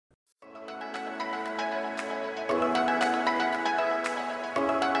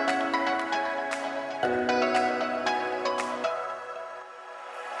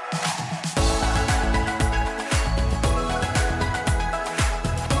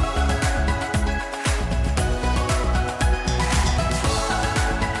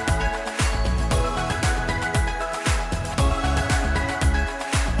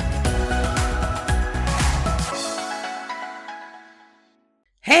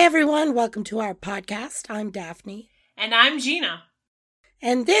everyone. Welcome to our podcast. I'm Daphne. And I'm Gina.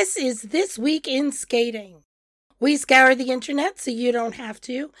 And this is This Week in Skating. We scour the internet so you don't have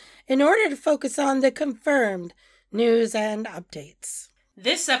to, in order to focus on the confirmed news and updates.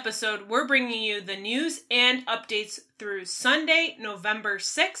 This episode, we're bringing you the news and updates through Sunday, November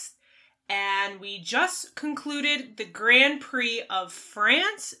 6th. And we just concluded the Grand Prix of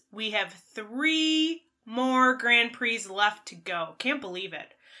France. We have 3 more Grand Prix left to go. Can't believe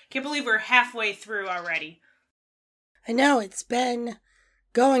it. Can't believe we're halfway through already. I know, it's been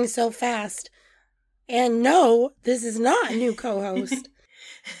going so fast. And no, this is not a new co-host.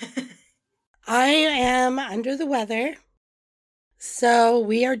 I am under the weather. So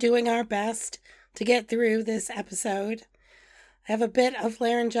we are doing our best to get through this episode. I have a bit of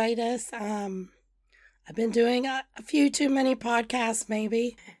laryngitis. I've been doing a few too many podcasts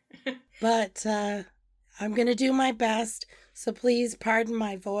maybe. But I'm going to do my best, so please pardon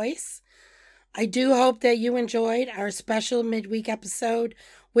my voice. I do hope that you enjoyed our special midweek episode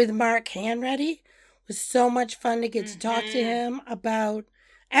with Mark Hanratty. It was so much fun to get to talk to him about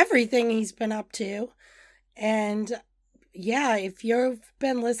everything he's been up to. And yeah, if you've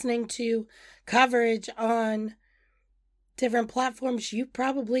been listening to coverage on different platforms, you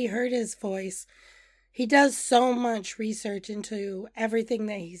probably heard his voice. He does so much research into everything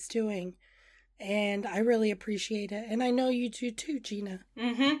that he's doing. And I really appreciate it. And I know you do too, Gina.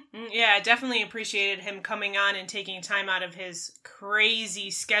 Yeah, I definitely appreciated him coming on and taking time out of his crazy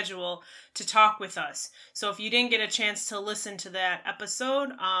schedule to talk with us. So if you didn't get a chance to listen to that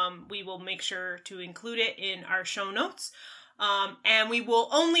episode, we will make sure to include it in our show notes. And we will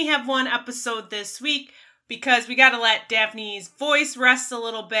only have one episode this week because we got to let Daphne's voice rest a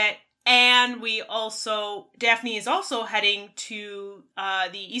little bit. And Daphne is also heading to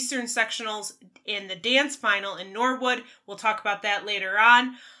the Eastern Sectionals in the dance final in Norwood. We'll talk about that later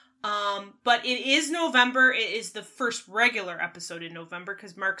on. But it is November. It is the first regular episode in November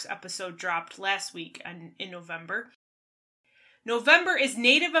because Mark's episode dropped last week in November. November is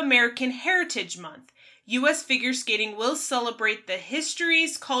Native American Heritage Month. U.S. Figure Skating will celebrate the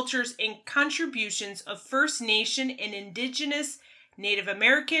histories, cultures, and contributions of First Nation and Indigenous Native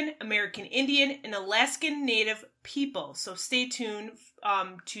American, American Indian, and Alaskan Native people. So stay tuned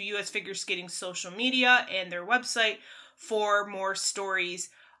to U.S. Figure Skating's social media and their website for more stories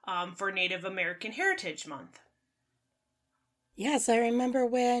for Native American Heritage Month. Yes, I remember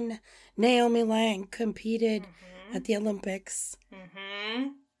when Naomi Lang competed at the Olympics.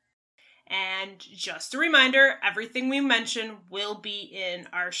 And just a reminder, everything we mention will be in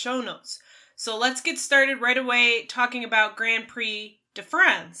our show notes. So let's get started right away talking about Grand Prix de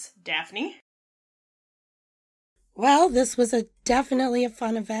France, Daphne. Well, this was definitely a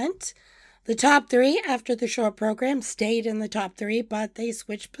fun event. The top 3 after the short program stayed in the top 3, but they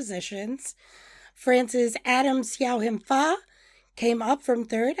switched positions. France's Adam Xiao-Him-Fa came up from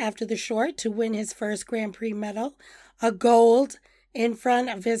 3rd after the short to win his first Grand Prix medal, a gold in front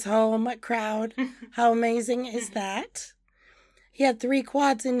of his home crowd. How amazing is that? He had 3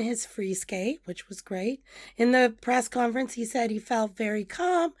 quads in his free skate, which was great. In the press conference, he said he felt very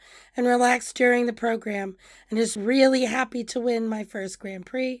calm and relaxed during the program and is really happy to win my first Grand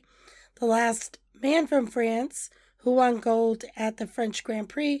Prix. The last man from France who won gold at the French Grand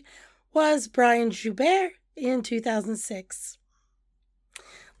Prix was Brian Joubert in 2006.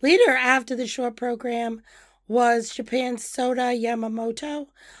 Leader after the short program was Japan's Sota Yamamoto.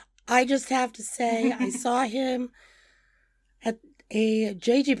 I just have to say, I saw him at a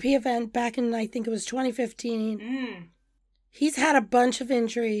JGP event back in, I think it was 2015. He's had a bunch of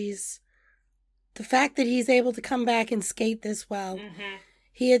injuries. The fact that he's able to come back and skate this well.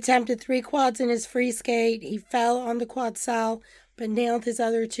 He attempted 3 quads in his free skate. He fell on the quad sal, but nailed his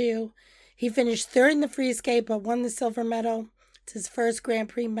other 2. He finished 3rd in the free skate, but won the silver medal. It's his first Grand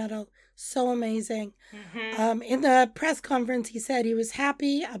Prix medal. So amazing. In the press conference, he said he was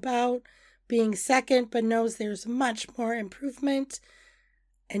happy about being 2nd, but knows there's much more improvement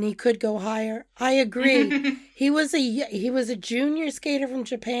and he could go higher. I agree. He was a junior skater from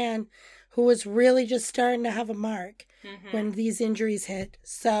Japan who was really just starting to have a mark when these injuries hit.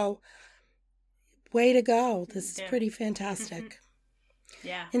 So, way to go. This is pretty fantastic.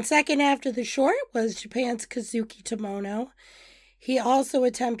 In 2nd after the short was Japan's Kazuki Tomono. He also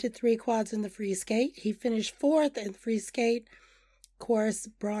attempted 3 quads in the free skate. He finished 4th in the free skate. Of course,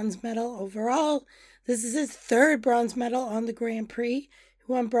 bronze medal overall. This is his 3rd bronze medal on the Grand Prix. He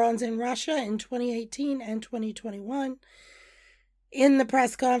won bronze in Russia in 2018 and 2021. In the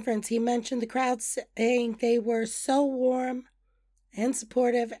press conference, he mentioned the crowd saying they were so warm and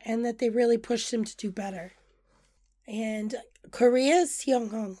supportive and that they really pushed him to do better. And Korea's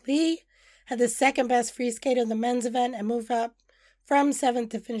Seong-Hong Lee had the second best free skate of the men's event and moved up from 7th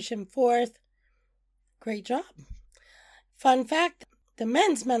to finish in 4th. Great job. Fun fact, the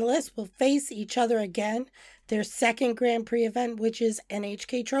men's medalists will face each other again, their second Grand Prix event, which is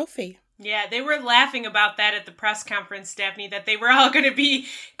NHK Trophy. Yeah, they were laughing about that at the press conference, Daphne, that they were all going to be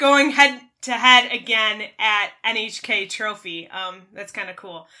going head-to-head again at NHK Trophy. That's kind of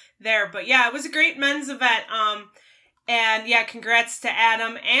cool there. But yeah, it was a great men's event. And yeah, congrats to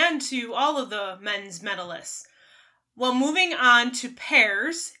Adam and to all of the men's medalists. Well, moving on to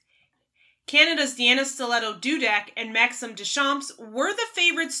pairs, Canada's Diana Stiletto-Dudek and Maxime Deschamps were the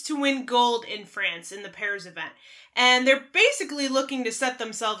favorites to win gold in France in the pairs event. And they're basically looking to set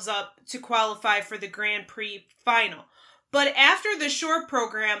themselves up to qualify for the Grand Prix final. But after the short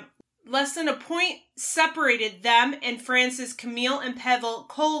program, less than a point separated them and France's Camille and Pavel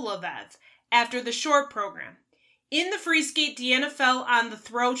Kolovev after the short program. In the free skate, Diana fell on the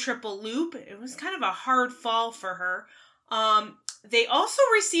throw triple loop. It was kind of a hard fall for her. They also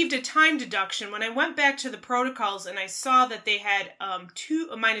received a time deduction. When I went back to the protocols and I saw that they had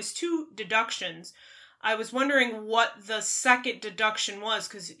 -2 deductions, I was wondering what the second deduction was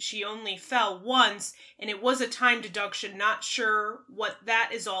because she only fell once and it was a time deduction. Not sure what that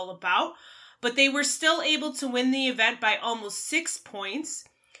is all about, but they were still able to win the event by almost 6 points.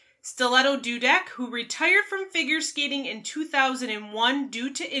 Stiletto-Dudek, who retired from figure skating in 2001 due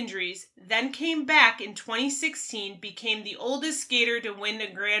to injuries, then came back in 2016, became the oldest skater to win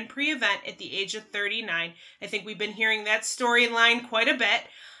a Grand Prix event at the age of 39. I think we've been hearing that storyline quite a bit.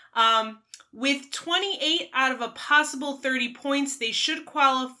 With 28 out of a possible 30 points, they should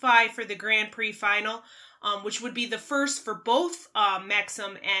qualify for the Grand Prix final, which would be the first for both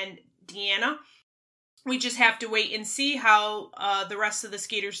Maxime and Diana. We just have to wait and see how the rest of the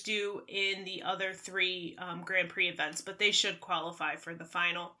skaters do in the other 3 Grand Prix events, but they should qualify for the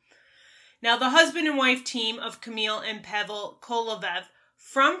final. Now, the husband and wife team of Camille and Pavel Kolovev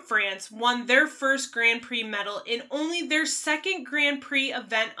from France won their first Grand Prix medal in only their second Grand Prix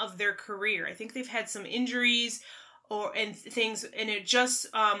event of their career. I think they've had some injuries and things, and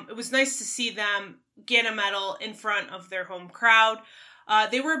it was nice to see them get a medal in front of their home crowd.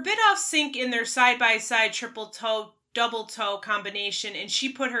 They were a bit off sync in their side-by-side triple toe, double toe combination, and she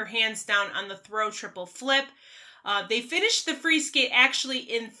put her hands down on the throw triple flip. They finished the free skate actually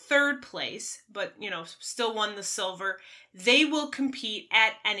in 3rd place, but, still won the silver. They will compete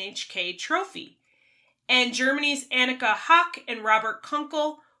at NHK Trophy. And Germany's Annika Hack and Robert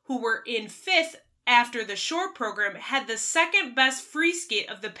Kunkel, who were in 5th after the short program, had the second best free skate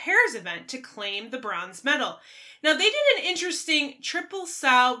of the pairs event to claim the bronze medal. Now, they did an interesting triple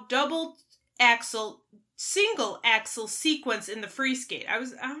sow, double axel, single axel sequence in the free skate.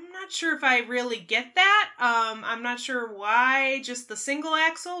 I'm not sure if I really get that. I'm not sure why just the single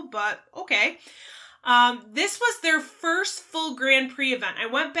axel, but okay. This was their first full Grand Prix event. I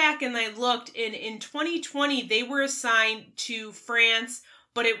went back and I looked, and in 2020, they were assigned to France,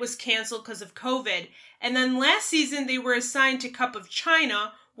 but it was canceled because of COVID. And then last season, they were assigned to Cup of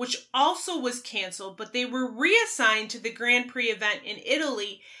China, which also was canceled, but they were reassigned to the Grand Prix event in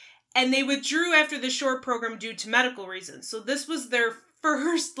Italy, and they withdrew after the short program due to medical reasons. So this was their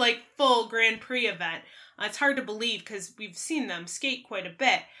first, full Grand Prix event. It's hard to believe because we've seen them skate quite a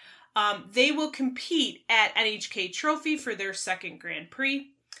bit. They will compete at NHK Trophy for their second Grand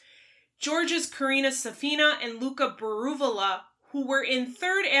Prix. Georgia's Karina Safina and Luca Baruvala, who were in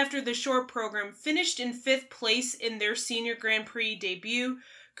 3rd after the short program, finished in 5th place in their senior Grand Prix debut.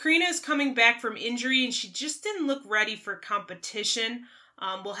 Karina is coming back from injury, and she just didn't look ready for competition.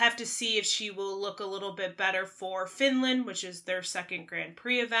 We'll have to see if she will look a little bit better for Finland, which is their second Grand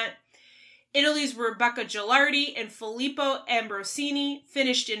Prix event. Italy's Rebecca Gilardi and Filippo Ambrosini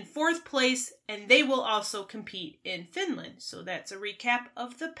finished in 4th place, and they will also compete in Finland. So that's a recap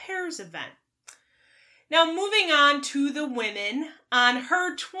of the pairs event. Now, moving on to the women. On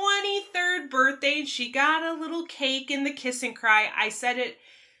her 23rd birthday, she got a little cake in the kiss and cry. I said it,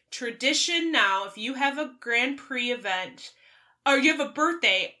 tradition now, if you have a Grand Prix event, or you have a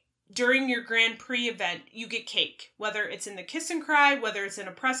birthday during your Grand Prix event, you get cake. Whether it's in the kiss and cry, whether it's in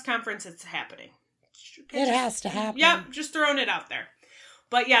a press conference, it's happening. It has to happen. Yep, just throwing it out there.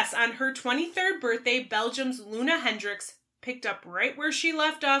 But yes, on her 23rd birthday, Belgium's Luna Hendricks picked up right where she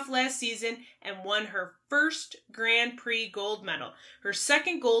left off last season and won her first Grand Prix gold medal, her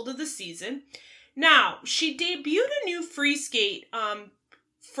second gold of the season. Now, she debuted a new free skate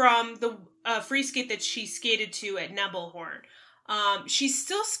from the free skate that she skated to at Nebelhorn. She's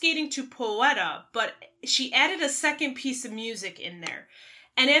still skating to Poeta, but she added a second piece of music in there.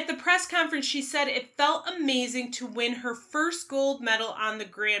 And at the press conference, she said it felt amazing to win her first gold medal on the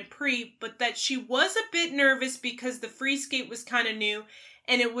Grand Prix, but that she was a bit nervous because the free skate was kind of new,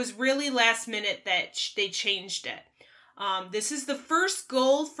 and it was really last minute that they changed it. This is the first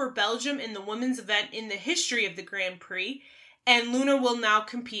gold for Belgium in the women's event in the history of the Grand Prix, and Luna will now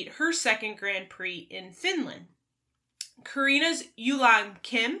compete her second Grand Prix in Finland. Korea's Yulan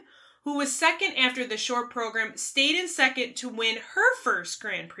Kim, who was second after the short program, stayed in second to win her first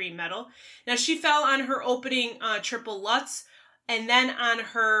Grand Prix medal. Now, she fell on her opening triple Lutz and then on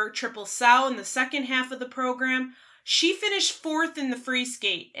her triple Sau in the second half of the program. She finished fourth in the free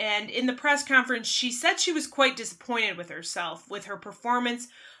skate, and in the press conference, she said she was quite disappointed with herself, with her performance,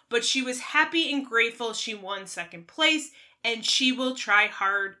 but she was happy and grateful she won second place, and she will try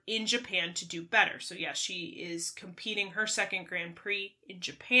hard in Japan to do better. So yeah, she is competing her second Grand Prix in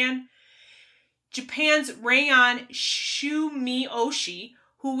Japan. Japan's Rayon Shumioshi,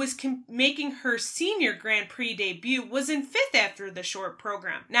 who was making her senior Grand Prix debut, was in fifth after the short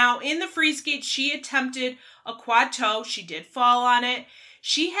program. Now, in the free skate, she attempted a quad toe. She did fall on it.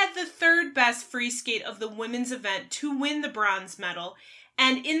 She had the third best free skate of the women's event to win the bronze medal.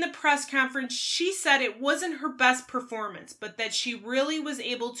 And in the press conference, she said it wasn't her best performance, but that she really was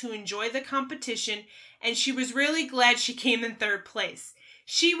able to enjoy the competition, and she was really glad she came in third place.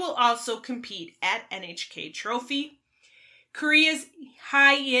 She will also compete at NHK Trophy. Korea's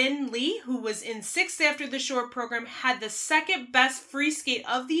Hye-in Lee, who was in sixth after the short program, had the second best free skate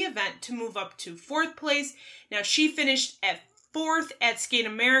of the event to move up to fourth place. Now, she finished at fourth at Skate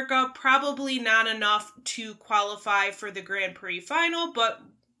America, probably not enough to qualify for the Grand Prix final, but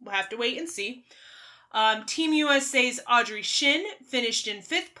we'll have to wait and see. Team USA's Audrey Shin finished in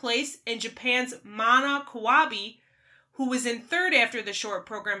fifth place, and Japan's Mana Kawabe, who was in third after the short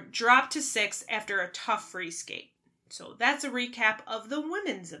program, dropped to sixth after a tough free skate. So that's a recap of the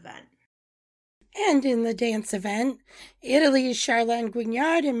women's event. And in the dance event, Italy's Charlène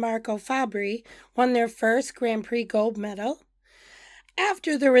Guignard and Marco Fabbri won their first Grand Prix gold medal.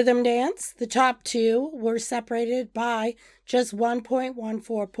 After the rhythm dance, the top two were separated by just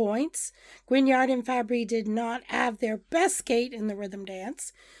 1.14 points. Guignard and Fabbri did not have their best skate in the rhythm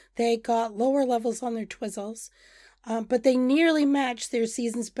dance. They got lower levels on their twizzles, but they nearly matched their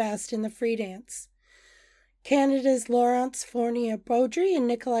season's best in the free dance. Canada's Laurence Fournier-Beaudry and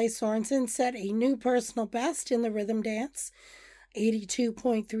Nikolai Sorensen set a new personal best in the rhythm dance,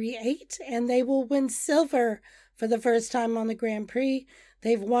 82.38, and they will win silver for the first time on the Grand Prix.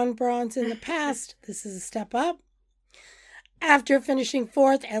 They've won bronze in the past. This is a step up. After finishing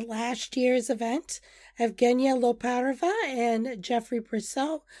fourth at last year's event, Evgenia Lopareva and Jeffrey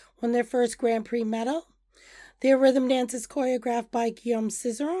Brousseau won their first Grand Prix medal. Their rhythm dance is choreographed by Guillaume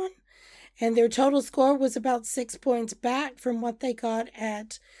Cizeron, and their total score was about 6 points back from what they got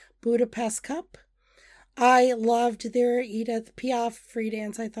at Budapest Cup. I loved their Edith Piaf free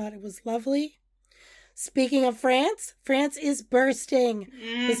dance. I thought it was lovely. Speaking of France, France is bursting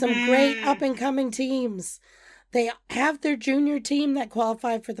with some great up-and-coming teams. They have their junior team that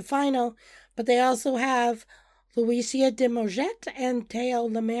qualified for the final, but they also have Louisia de Moget and Théo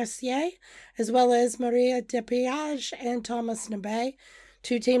Lemercier, as well as Maria Depiage and Thomas Nabé,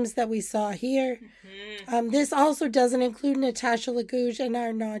 two teams that we saw here. This also doesn't include Natasha Legouge and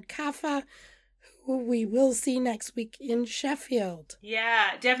Arnaud Kaffa, who we will see next week in Sheffield.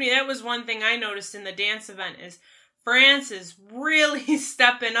 Yeah, definitely. That was one thing I noticed in the dance event is France is really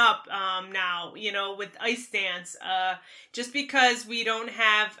stepping up now, with ice dance. Just because we don't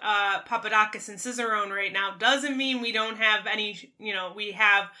have Papadakis and Cizeron right now doesn't mean we don't have any, we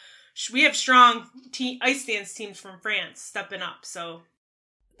have strong ice dance teams from France stepping up, so...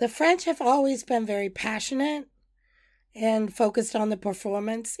 The French have always been very passionate and focused on the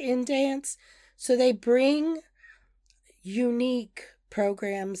performance in dance, so they bring unique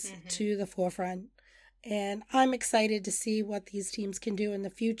programs to the forefront. And I'm excited to see what these teams can do in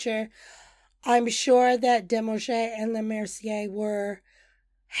the future. I'm sure that Demoget and Lemercier were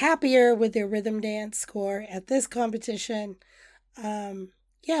happier with their rhythm dance score at this competition.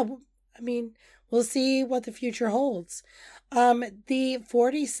 We'll see what the future holds. The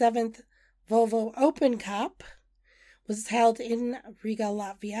 47th Volvo Open Cup was held in Riga,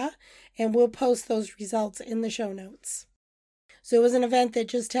 Latvia, and we'll post those results in the show notes. So it was an event that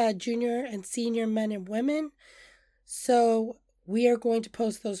just had junior and senior men and women, so we are going to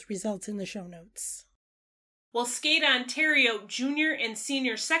post those results in the show notes. Well, Skate Ontario Junior and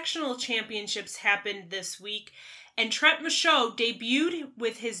Senior Sectional Championships happened this week, and Trent Michaud debuted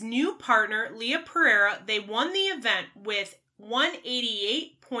with his new partner, Leah Pereira. They won the event with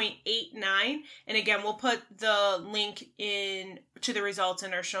 188.86 4.89. And again, we'll put the link in to the results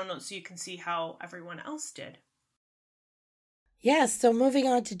in our show notes so you can see how everyone else did. Yes, so moving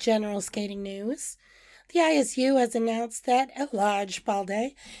on to general skating news. The ISU has announced that Elaj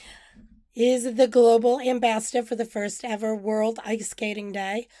Balde is the global ambassador for the first ever World Ice Skating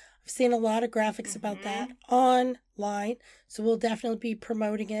Day. I've seen a lot of graphics about that online, so we'll definitely be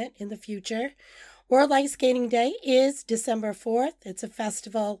promoting it in the future. World Ice Skating Day is December 4th. It's a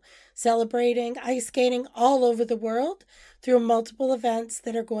festival celebrating ice skating all over the world through multiple events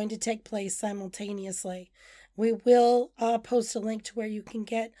that are going to take place simultaneously. We will post a link to where you can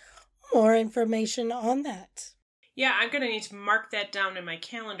get more information on that. Yeah, I'm going to need to mark that down in my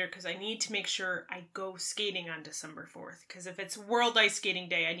calendar because I need to make sure I go skating on December 4th. Because if it's World Ice Skating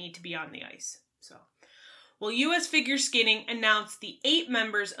Day, I need to be on the ice. Well, U.S. Figure Skating announced the 8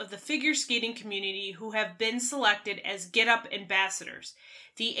 members of the figure skating community who have been selected as Get Up ambassadors.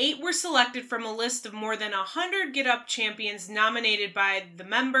 The 8 were selected from a list of more than 100 Get Up champions nominated by the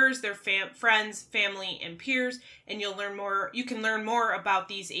members, their friends, family, and peers. And you can learn more about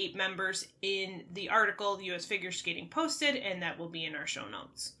these 8 members in the article the U.S. Figure Skating posted, and that will be in our show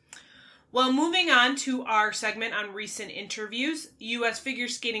notes. Well, moving on to our segment on recent interviews, U.S. Figure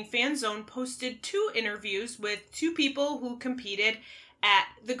Skating Fan Zone posted 2 interviews with 2 people who competed at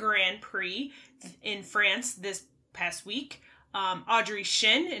the Grand Prix in France this past week. Audrey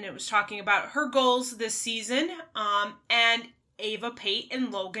Shin, and it was talking about her goals this season, and Ava Pate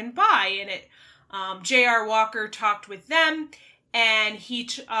and Logan Bai, and J.R. Walker talked with them. And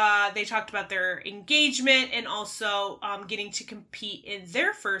they talked about their engagement and also getting to compete in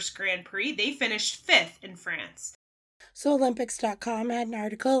their first Grand Prix. They finished 5th in France. So Olympics.com had an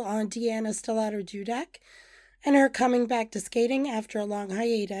article on Deanna Stellato-Dudek and her coming back to skating after a long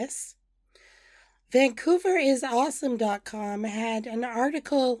hiatus. VancouverisAwesome.com had an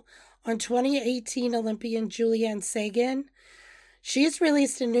article on 2018 Olympian Julianne Sagan. She's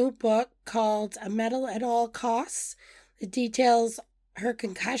released a new book called A Medal at All Costs. It details her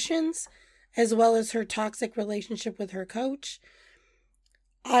concussions as well as her toxic relationship with her coach.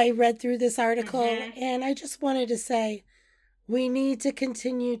 I read through this article and I just wanted to say we need to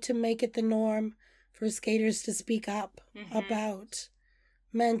continue to make it the norm for skaters to speak up about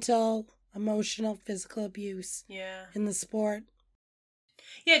mental, emotional, physical abuse in the sport.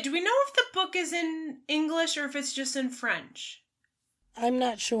 Yeah, do we know if the book is in English or if it's just in French? I'm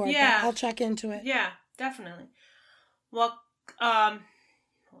not sure, but I'll check into it. Yeah, definitely. Well,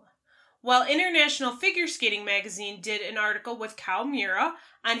 International Figure Skating Magazine did an article with Kyle Mura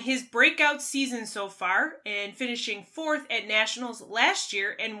on his breakout season so far and finishing 4th at Nationals last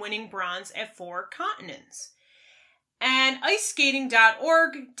year and winning bronze at 4 continents. And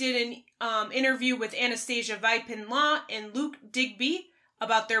IceSkating.org did an interview with Anastasia Vipin-Law and Luke Digby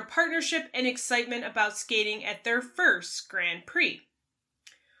about their partnership and excitement about skating at their first Grand Prix.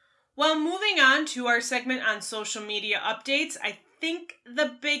 Well, moving on to our segment on social media updates, I think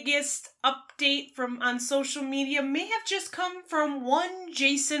the biggest update on social media may have just come from one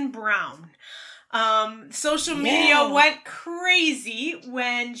Jason Brown. Social media went crazy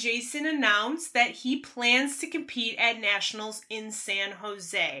when Jason announced that he plans to compete at Nationals in San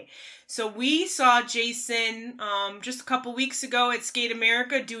Jose. So we saw Jason just a couple weeks ago at Skate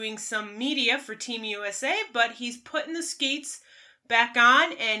America doing some media for Team USA, but he's putting the skates back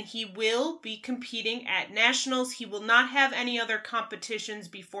on and he will be competing at Nationals. He will not have any other competitions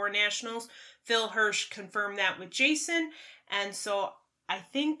before Nationals. Phil Hirsch confirmed that with Jason. And so I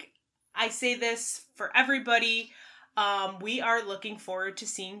think I say this for everybody. We are looking forward to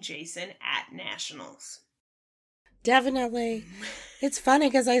seeing Jason at Nationals. Definitely. It's funny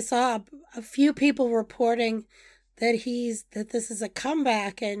because I saw a few people reporting that this is a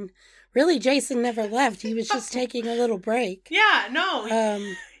comeback, and really Jason never left. He was just taking a little break. Yeah,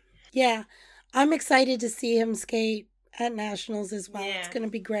 no. Yeah. I'm excited to see him skate at Nationals as well. Yeah. It's going to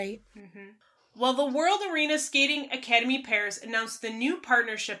be great. Well, the World Arena Skating Academy pairs announced the new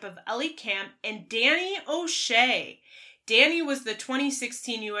partnership of Ellie Camp and Danny O'Shea. Danny was the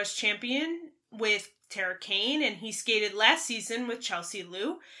 2016 U.S. champion with Tara Kane, and he skated last season with Chelsea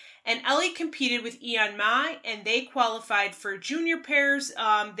Liu. And Ellie competed with Ian Mai, and they qualified for junior pairs.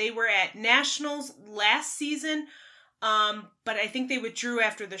 They were at Nationals last season, but I think they withdrew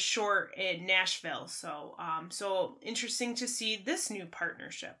after the short in Nashville. So interesting to see this new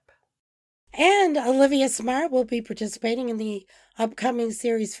partnership. And Olivia Smart will be participating in the upcoming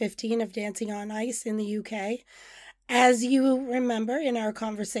Series 15 of Dancing on Ice in the UK. As you remember in our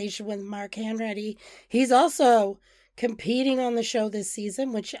conversation with Mark Hanratty, he's also competing on the show this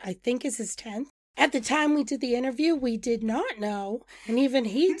season, which I think is his 10th. At the time we did the interview, we did not know, and even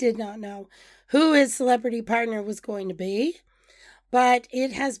he did not know, who his celebrity partner was going to be. But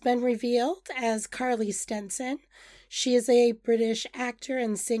it has been revealed as Carly Stenson. She is a British actor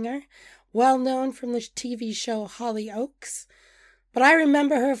and singer, well known from the TV show Hollyoaks. But I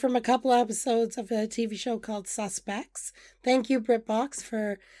remember her from a couple episodes of a TV show called Suspects. Thank you, BritBox,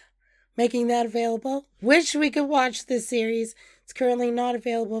 for making that available. Wish we could watch this series. It's currently not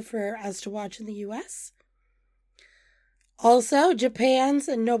available for us to watch in the US. Also, Japan's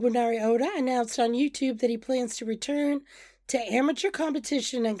Nobunari Oda announced on YouTube that he plans to return to amateur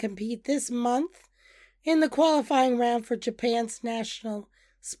competition and compete this month in the qualifying round for Japan's National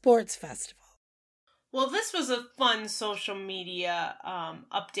Sports Festival. Well, this was a fun social media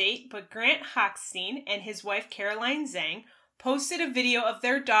update, but Grant Hochstein and his wife Caroline Zhang posted a video of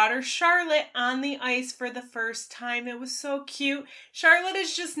their daughter Charlotte on the ice for the first time. It was so cute. Charlotte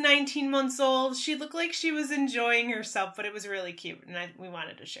is just 19 months old. She looked like she was enjoying herself, but it was really cute, and we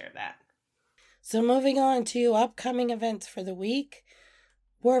wanted to share that. So moving on to upcoming events for the week,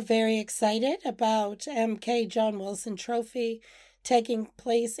 we're very excited about MK John Wilson Trophy taking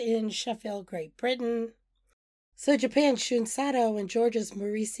place in Sheffield, Great Britain. So Japan's Shun Sato and Georgia's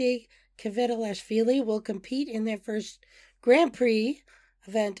Marisi Kvitashvili will compete in their first Grand Prix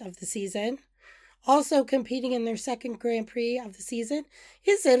event of the season. Also competing in their second Grand Prix of the season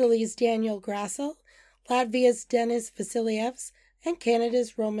is Italy's Daniel Grassel, Latvia's Denis Vasilievs, and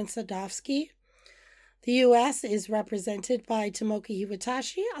Canada's Roman Sadovsky. The U.S. is represented by Tomoki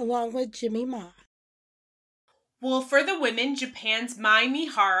Iwatashi along with Jimmy Ma. Well, for the women, Japan's Mai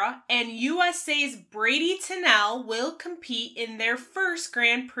Mihara and USA's Brady Tennell will compete in their first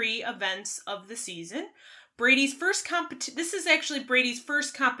Grand Prix events of the season. This is actually Brady's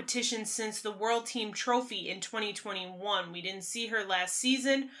first competition since the World Team Trophy in 2021. We didn't see her last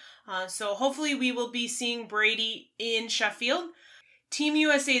season, so hopefully we will be seeing Brady in Sheffield. Team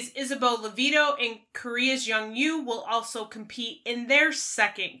USA's Isabel Levito and Korea's Young Yu will also compete in their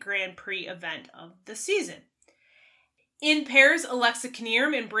second Grand Prix event of the season. In pairs, Alexa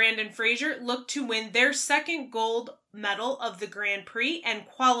Knierim and Brandon Fraser look to win their second gold medal of the Grand Prix and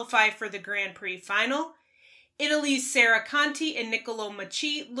qualify for the Grand Prix final. Italy's Sara Conti and Niccolò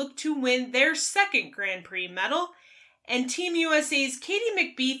Macchi look to win their second Grand Prix medal. And Team USA's Katie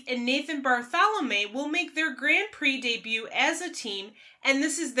McBeath and Nathan Bartholomew will make their Grand Prix debut as a team, and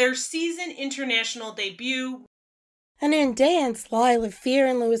this is their season international debut. And in dance, Lila Fear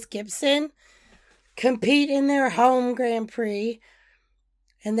and Lewis Gibson compete in their home Grand Prix,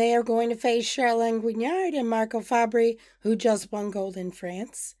 and they are going to face Charlene Guignard and Marco Fabri, who just won gold in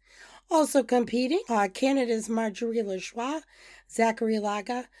France. Also competing are Canada's Marjorie Lajoie, Zachary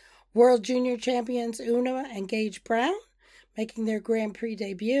Laga, World Junior Champions Una and Gage Brown, making their Grand Prix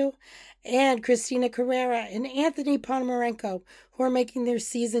debut, and Christina Carrera and Anthony Ponomarenko, who are making their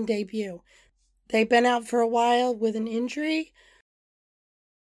season debut. They've been out for a while with an injury.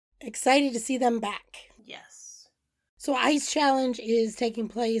 Excited to see them back. Yes. So Ice Challenge is taking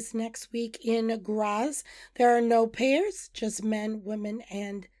place next week in Graz. There are no pairs, just men, women,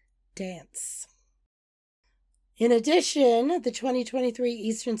 and dance. In addition, the 2023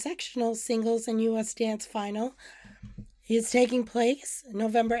 Eastern Sectional Singles and U.S. Dance Final is taking place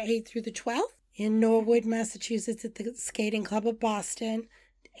November 8th through the 12th in Norwood, Massachusetts at the Skating Club of Boston.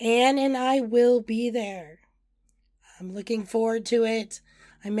 Anne and I will be there. I'm looking forward to it.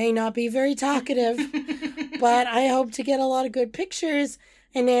 I may not be very talkative, but I hope to get a lot of good pictures.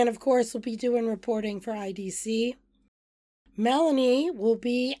 And Anne, of course, will be doing reporting for IDC. Melanie will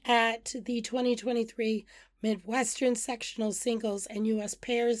be at the 2023 Midwestern Sectional Singles and U.S.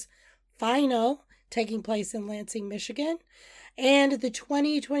 Pairs Final, taking place in Lansing, Michigan. And the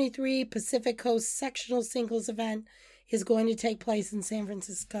 2023 Pacific Coast Sectional Singles event is going to take place in San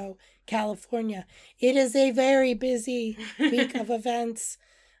Francisco, California. It is a very busy week of events,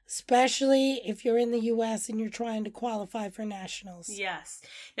 especially if you're in the U.S. and you're trying to qualify for nationals. Yes.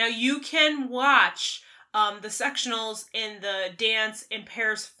 Now you can watch the sectionals in the dance and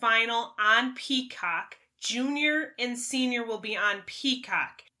pairs final on Peacock. Junior and senior will be on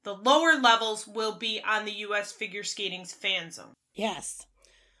Peacock. The lower levels will be on the U.S. Figure Skating's Fan Zone. Yes.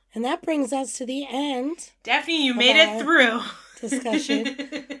 And that brings us to the end. Daphne, you made it through. Discussion.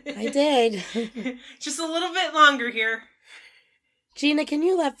 I did. Just a little bit longer here. Gina, can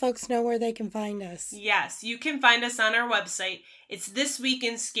you let folks know where they can find us? Yes, you can find us on our website. It's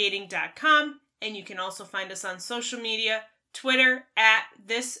thisweekinskating.com, and you can also find us on social media, Twitter at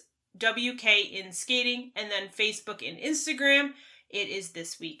thiswkinskating, and then Facebook and Instagram. It is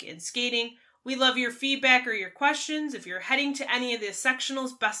This Week in Skating. We love your feedback or your questions. If you're heading to any of the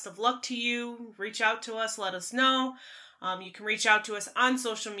sectionals, best of luck to you. Reach out to us, let us know. You can reach out to us on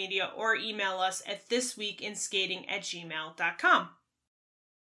social media or email us at thisweekinskating@gmail.com.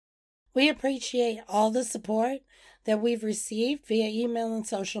 We appreciate all the support that we've received via email and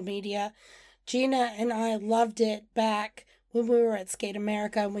social media. Gina and I loved it back when we were at Skate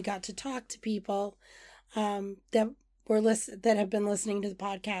America and we got to talk to people that have been listening to the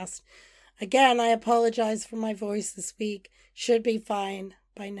podcast. Again, I apologize for my voice this week. Should be fine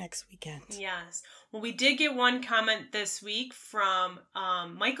by next weekend. Yes. Well, we did get one comment this week from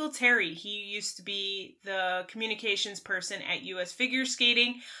Michael Terry. He used to be the communications person at US Figure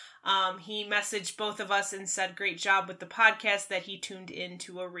Skating. He messaged both of us and said, great job with the podcast, that he tuned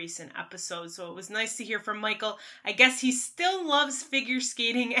into a recent episode. So it was nice to hear from Michael. I guess he still loves figure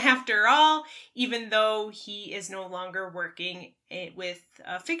skating after all, even though he is no longer working with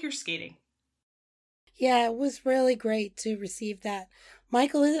figure skating. Yeah, it was really great to receive that.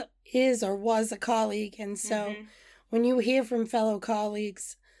 Michael is or was a colleague, and so when you hear from fellow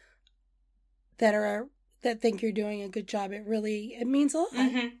colleagues that think you're doing a good job, it means a lot.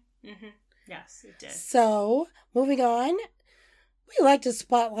 Yes, it did. So, moving on, we like to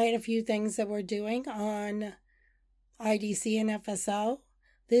spotlight a few things that we're doing on IDC and FSO.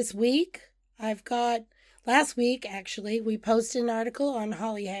 This week, last week actually, we posted an article on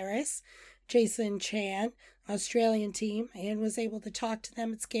Holly Harris, Jason Chan, Australian team, and was able to talk to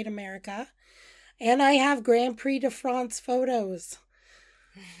them at Skate America. And I have Grand Prix de France photos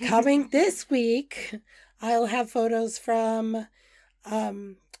coming this week. I'll have photos from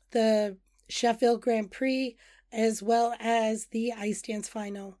the Sheffield Grand Prix as well as the Ice Dance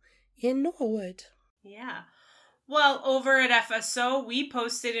final in Norwood. Yeah. Well, over at FSO, we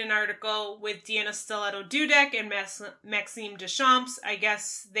posted an article with Deanna Stiletto-Dudek and Maxime Deschamps. I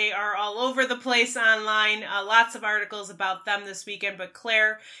guess they are all over the place online. Lots of articles about them this weekend, but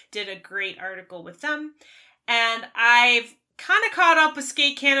Claire did a great article with them. And I've kind of caught up with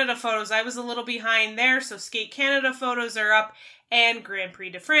Skate Canada photos. I was a little behind there, so Skate Canada photos are up, and Grand Prix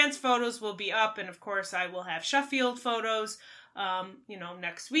de France photos will be up. And of course, I will have Sheffield photos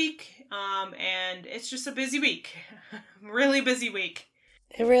next week. And it's just a busy week. Really busy week.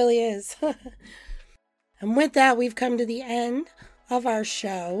 It really is. And with that, we've come to the end of our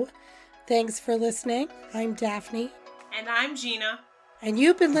show. Thanks for listening. I'm Daphne. And I'm Gina. And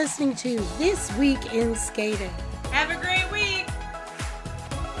you've been listening to This Week in Skating.